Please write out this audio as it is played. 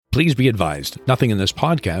Please be advised, nothing in this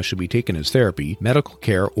podcast should be taken as therapy, medical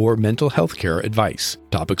care, or mental health care advice.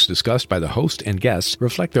 Topics discussed by the host and guests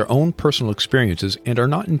reflect their own personal experiences and are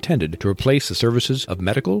not intended to replace the services of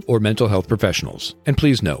medical or mental health professionals. And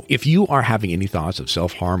please know, if you are having any thoughts of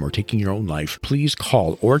self-harm or taking your own life, please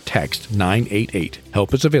call or text 988.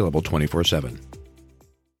 Help is available 24/7.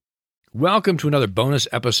 Welcome to another bonus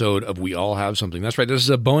episode of We All Have Something. That's right, this is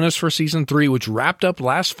a bonus for Season 3, which wrapped up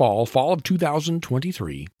last fall of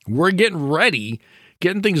 2023. We're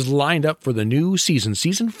getting things lined up for the new season,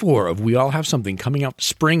 Season 4 of We All Have Something, coming out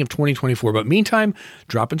spring of 2024. But meantime,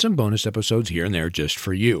 dropping some bonus episodes here and there just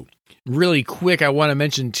for you. Really quick, I want to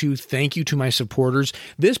mention too, thank you to my supporters.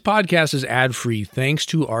 This podcast is ad-free thanks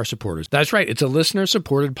to our supporters. That's right, it's a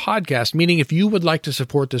listener-supported podcast, meaning if you would like to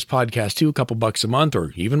support this podcast too, a couple bucks a month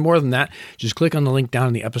or even more than that, just click on the link down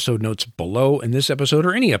in the episode notes below in this episode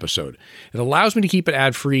or any episode. It allows me to keep it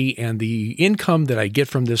ad-free, and the income that I get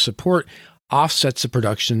from this support offsets the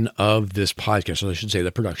production of this podcast, or I should say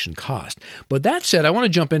the production cost. But that said, I want to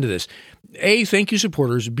jump into this. A, thank you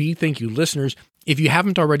supporters. B, thank you listeners. If you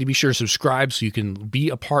haven't already, be sure to subscribe so you can be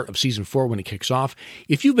a part of Season 4 when it kicks off.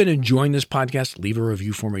 If you've been enjoying this podcast, leave a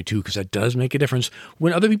review for me too, because that does make a difference.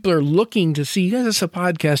 When other people are looking to see, this is a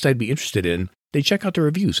podcast I'd be interested in, they check out the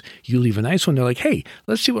reviews. You leave a nice one, they're like, hey,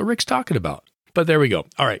 let's see what Rick's talking about. But there we go.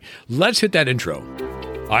 All right, let's hit that intro.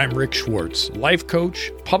 I'm Rick Schwartz, life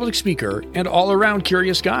coach, public speaker, and all-around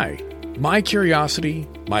curious guy. My curiosity,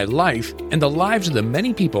 my life, and the lives of the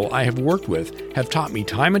many people I have worked with have taught me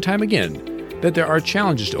time and time again that there are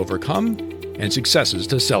challenges to overcome and successes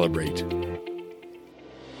to celebrate.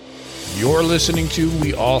 You're listening to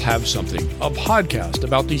We All Have Something, a podcast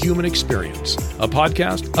about the human experience, a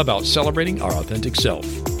podcast about celebrating our authentic self.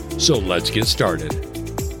 So let's get started.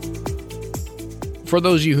 For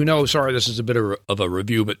those of you who know, sorry, this is a bit of a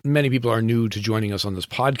review, but many people are new to joining us on this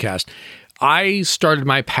podcast. I started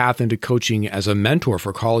my path into coaching as a mentor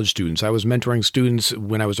for college students. I was mentoring students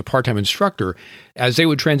when I was a part-time instructor as they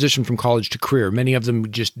would transition from college to career. Many of them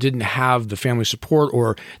just didn't have the family support,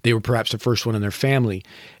 or they were perhaps the first one in their family.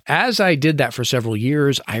 As I did that for several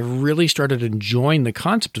years, I really started enjoying the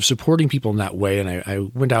concept of supporting people in that way, and I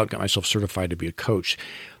went out and got myself certified to be a coach.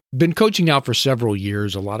 Been coaching now for several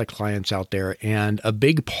years, a lot of clients out there, and a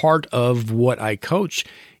big part of what I coach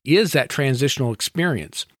is that transitional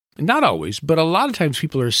experience. Not always, but a lot of times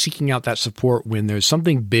people are seeking out that support when there's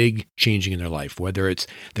something big changing in their life, whether it's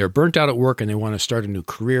they're burnt out at work and they want to start a new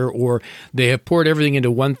career, or they have poured everything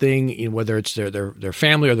into one thing, whether it's their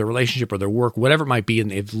family or their relationship or their work, whatever it might be,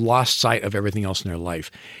 and they've lost sight of everything else in their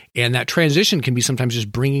life. And that transition can be sometimes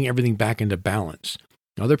just bringing everything back into balance.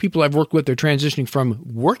 Other people I've worked with, they're transitioning from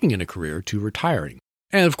working in a career to retiring.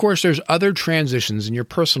 And of course, there's other transitions in your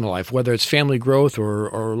personal life, whether it's family growth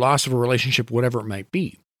or loss of a relationship, whatever it might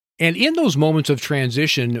be. And in those moments of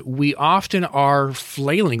transition, we often are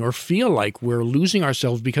flailing or feel like we're losing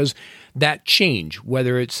ourselves because that change,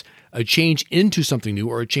 whether it's a change into something new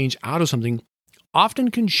or a change out of something,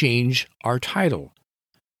 often can change our title.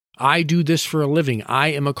 I do this for a living. I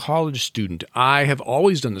am a college student. I have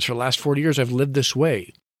always done this. For the last 40 years, I've lived this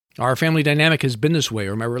way. Our family dynamic has been this way,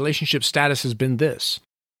 or my relationship status has been this.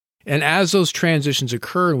 And as those transitions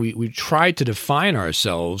occur, we try to define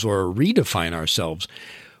ourselves or redefine ourselves,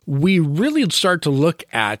 we really start to look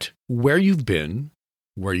at where you've been,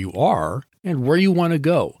 where you are, and where you want to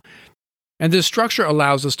go. And this structure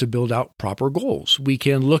allows us to build out proper goals. We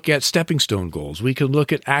can look at stepping stone goals. We can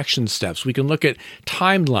look at action steps. We can look at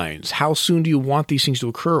timelines. How soon do you want these things to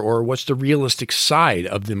occur, or what's the realistic side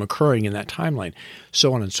of them occurring in that timeline,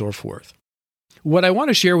 so on and so forth. What I want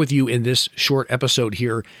to share with you in this short episode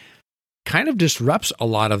here kind of disrupts a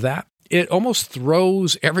lot of that. It almost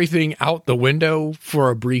throws everything out the window for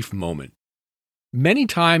a brief moment. Many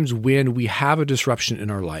times when we have a disruption in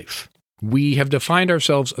our life, we have defined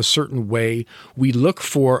ourselves a certain way. We look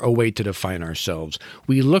for a way to define ourselves.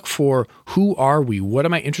 We look for, who are we? What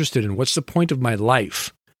am I interested in? What's the point of my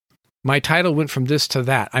life? My title went from this to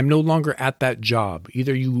that. I'm no longer at that job.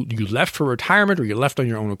 Either you left for retirement, or you left on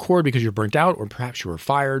your own accord because you're burnt out, or perhaps you were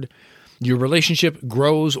fired. Your relationship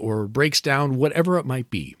grows or breaks down, whatever it might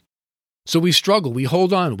be. So we struggle, we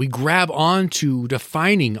hold on, we grab on to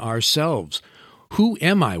defining ourselves. Who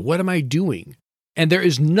am I? What am I doing? And there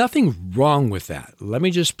is nothing wrong with that. Let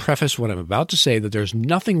me just preface what I'm about to say, that there's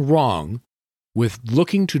nothing wrong with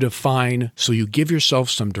looking to define so you give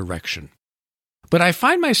yourself some direction. But I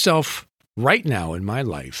find myself right now in my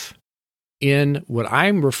life in what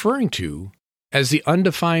I'm referring to as the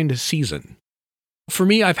undefined season. For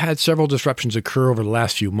me, I've had several disruptions occur over the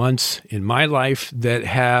last few months in my life that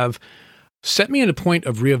have set me at a point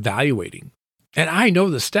of reevaluating And I know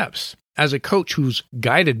the steps. As a coach who's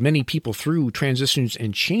guided many people through transitions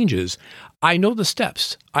and changes, I know the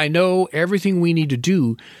steps. I know everything we need to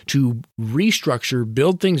do to restructure,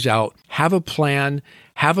 build things out, have a plan,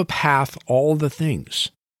 have a path, all the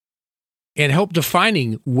things, and help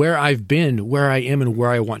defining where I've been, where I am, and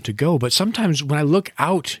where I want to go. But sometimes when I look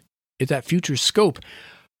out at that future scope,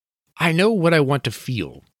 I know what I want to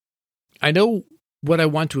feel. I know what I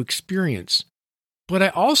want to experience. But I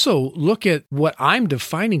also look at what I'm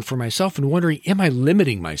defining for myself and wondering, am I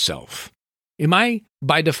limiting myself? Am I,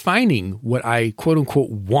 by defining what I quote unquote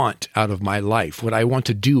want out of my life, what I want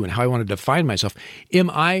to do and how I want to define myself, am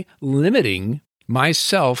I limiting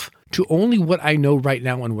myself to only what I know right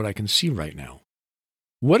now and what I can see right now?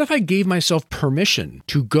 What if I gave myself permission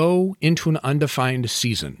to go into an undefined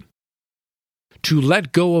season, to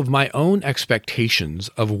let go of my own expectations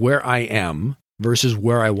of where I am versus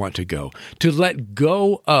where I want to go, to let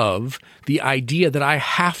go of the idea that I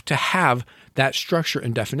have to have that structure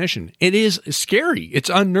and definition? It is scary. It's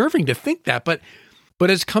unnerving to think that, but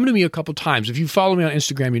it's come to me a couple times. If you follow me on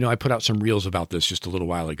Instagram, you know I put out some reels about this just a little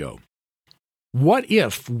while ago. What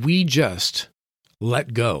if we just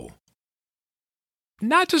let go?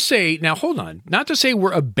 Not to say, now hold on, not to say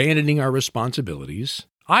we're abandoning our responsibilities.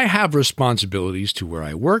 I have responsibilities to where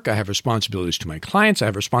I work. I have responsibilities to my clients. I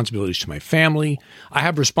have responsibilities to my family. I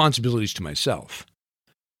have responsibilities to myself.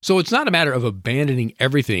 So it's not a matter of abandoning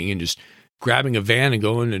everything and just grabbing a van and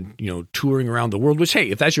going and, touring around the world, which, hey,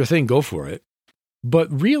 if that's your thing, go for it. But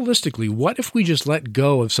realistically, what if we just let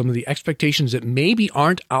go of some of the expectations that maybe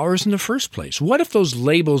aren't ours in the first place? What if those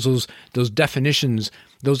labels, those definitions,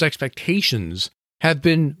 those expectations have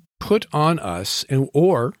been put on us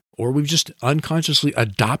or we've just unconsciously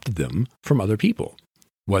adopted them from other people,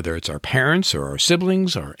 whether it's our parents or our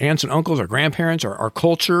siblings, our aunts and uncles, our grandparents, or our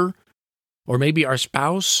culture, or maybe our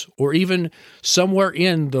spouse, or even somewhere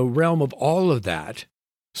in the realm of all of that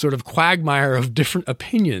sort of quagmire of different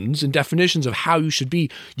opinions and definitions of how you should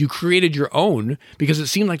be. You created your own because it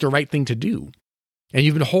seemed like the right thing to do. And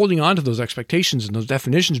you've been holding on to those expectations and those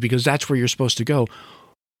definitions because that's where you're supposed to go.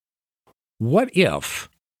 What if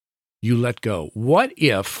you let go? What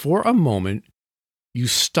if, for a moment, you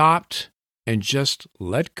stopped and just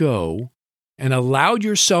let go and allowed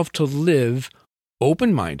yourself to live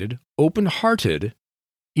open-minded, open-hearted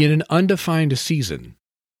in an undefined season?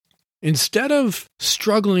 Instead of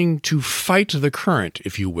struggling to fight the current,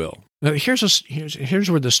 if you will. Now, here's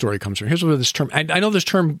where this story comes from. Here's where this term, I know this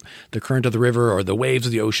term, the current of the river or the waves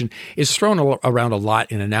of the ocean, is thrown around a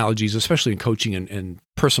lot in analogies, especially in coaching and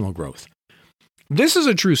personal growth. This is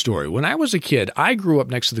a true story. When I was a kid, I grew up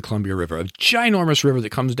next to the Columbia River, a ginormous river that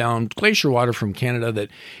comes down, glacier water from Canada, that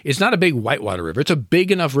is not a big whitewater river. It's a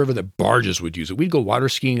big enough river that barges would use it. We'd go water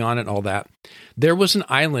skiing on it and all that. There was an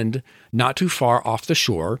island not too far off the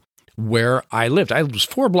shore where I lived. I was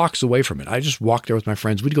 4 blocks away from it. I just walked there with my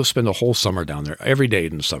friends. We'd go spend the whole summer down there, every day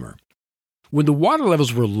in the summer. When the water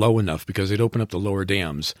levels were low enough, because they'd open up the lower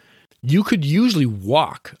dams, you could usually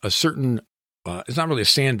walk a certain it's not really a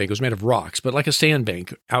sandbank, it was made of rocks, but like a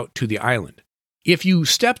sandbank out to the island. If you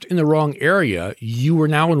stepped in the wrong area, you were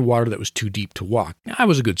now in water that was too deep to walk. Now, I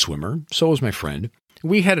was a good swimmer, so was my friend.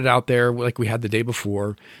 We headed out there like we had the day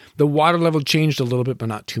before. The water level changed a little bit, but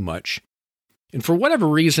not too much. And for whatever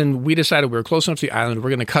reason, we decided we were close enough to the island,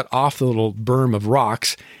 we're going to cut off the little berm of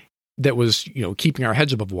rocks that was, keeping our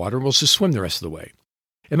heads above water, and we'll just swim the rest of the way.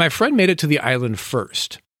 And my friend made it to the island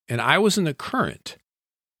first, and I was in the current.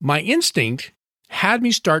 My instinct had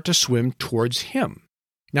me start to swim towards him.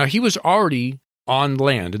 Now, he was already on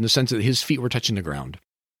land in the sense that his feet were touching the ground.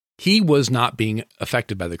 He was not being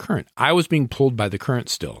affected by the current. I was being pulled by the current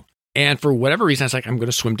still. And for whatever reason, I was like, I'm going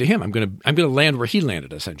to swim to him. I'm going to land where he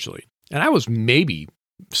landed, essentially. And I was maybe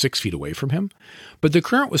 6 feet away from him. But the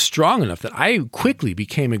current was strong enough that I quickly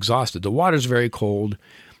became exhausted. The water's very cold.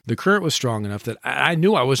 The current was strong enough that I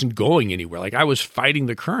knew I wasn't going anywhere. Like I was fighting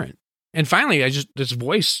the current. And finally, this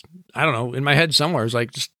voice, I don't know, in my head somewhere is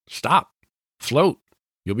like, just stop, float,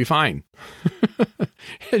 you'll be fine.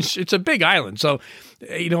 It's a big island. So,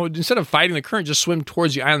 instead of fighting the current, just swim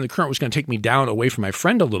towards the island. The current was going to take me down away from my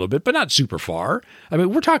friend a little bit, but not super far. I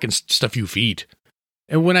mean, we're talking just a few feet.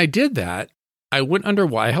 And when I did that, I went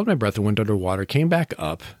underwater, I held my breath and went underwater, came back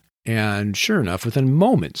up. And sure enough, within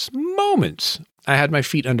moments, I had my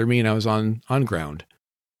feet under me and I was on ground.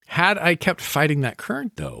 Had I kept fighting that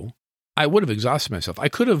current though, I would have exhausted myself. I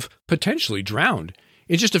could have potentially drowned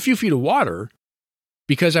in just a few feet of water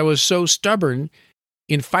because I was so stubborn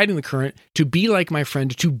in fighting the current to be like my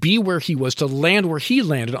friend, to be where he was, to land where he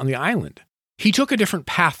landed on the island. He took a different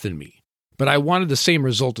path than me, but I wanted the same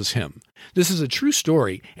result as him. This is a true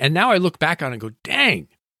story. And now I look back on it and go, dang,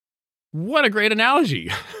 what a great analogy.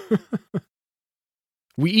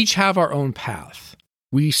 We each have our own path.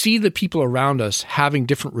 We see the people around us having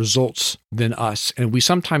different results than us, and we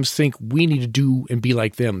sometimes think we need to do and be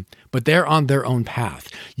like them, but they're on their own path.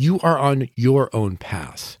 You are on your own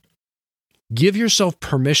path. Give yourself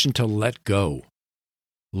permission to let go.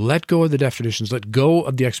 Let go of the definitions, let go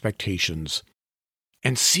of the expectations,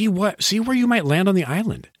 and see where you might land on the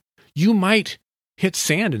island. You might hit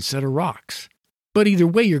sand instead of rocks, but either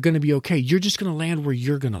way, you're going to be okay. You're just going to land where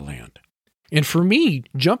you're going to land. And for me,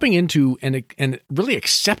 jumping into and really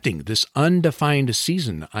accepting this undefined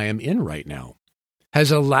season I am in right now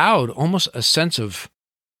has allowed almost a sense of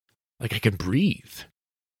like I can breathe.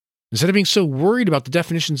 Instead of being so worried about the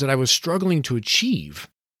definitions that I was struggling to achieve,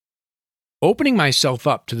 opening myself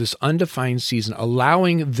up to this undefined season,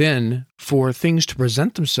 allowing then for things to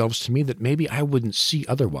present themselves to me that maybe I wouldn't see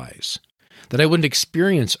otherwise, that I wouldn't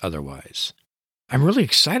experience otherwise. I'm really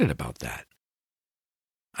excited about that.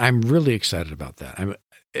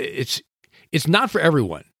 It's not for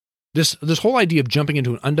everyone. This whole idea of jumping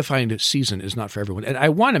into an undefined season is not for everyone. And I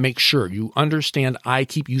want to make sure you understand I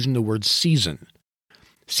keep using the word season.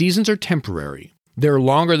 Seasons are temporary. They're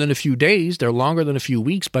longer than a few days, they're longer than a few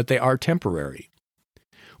weeks, but they are temporary.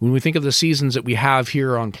 When we think of the seasons that we have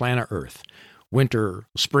here on planet Earth, winter,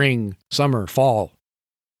 spring, summer, fall,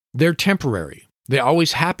 they're temporary. They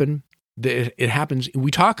always happen. It happens.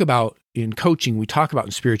 We talk about in coaching, we talk about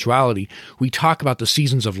in spirituality, we talk about the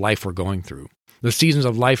seasons of life we're going through. The seasons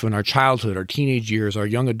of life in our childhood, our teenage years, our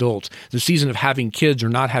young adults, the season of having kids or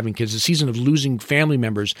not having kids, the season of losing family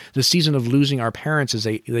members, the season of losing our parents as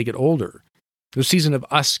they get older, the season of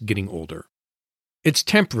us getting older. It's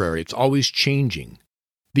temporary. It's always changing.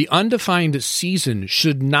 The undefined season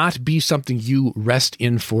should not be something you rest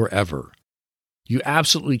in forever. You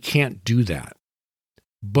absolutely can't do that.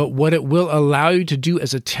 But what it will allow you to do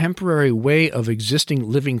as a temporary way of existing,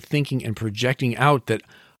 living, thinking, and projecting out that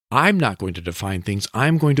I'm not going to define things.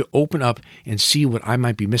 I'm going to open up and see what I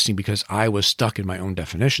might be missing because I was stuck in my own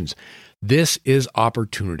definitions. This is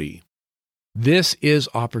opportunity. This is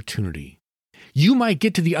opportunity. You might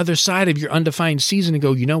get to the other side of your undefined season and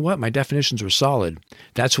go, you know what? My definitions were solid.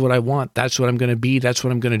 That's what I want. That's what I'm going to be. That's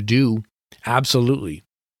what I'm going to do. Absolutely.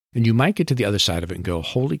 And you might get to the other side of it and go,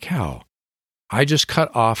 holy cow, I just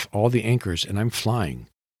cut off all the anchors and I'm flying.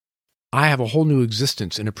 I have a whole new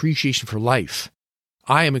existence and appreciation for life.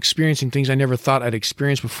 I am experiencing things I never thought I'd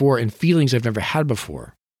experienced before and feelings I've never had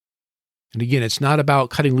before. And again, it's not about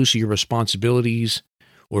cutting loose of your responsibilities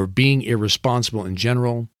or being irresponsible in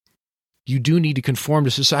general. You do need to conform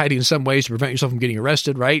to society in some ways to prevent yourself from getting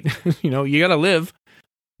arrested, right? You got to live.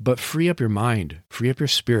 But free up your mind, free up your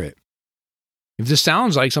spirit. If this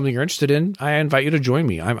sounds like something you're interested in, I invite you to join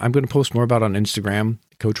me. I'm going to post more about it on Instagram,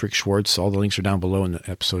 Coach Rick Schwartz. All the links are down below in the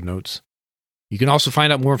episode notes. You can also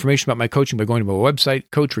find out more information about my coaching by going to my website,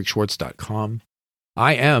 coachrickschwartz.com.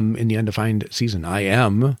 I am in the undefined season. I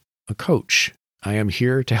am a coach. I am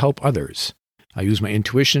here to help others. I use my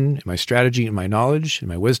intuition, and my strategy, and my knowledge, and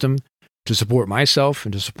my wisdom to support myself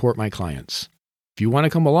and to support my clients. If you want to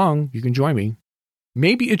come along, you can join me.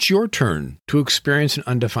 Maybe it's your turn to experience an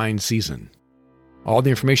undefined season. All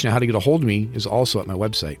the information on how to get a hold of me is also at my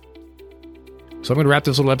website. So I'm going to wrap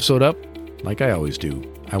this little episode up like I always do.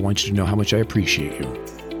 I want you to know how much I appreciate you.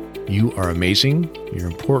 You are amazing, you're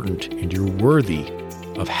important, and you're worthy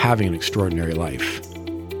of having an extraordinary life.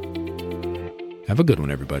 Have a good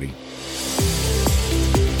one, everybody.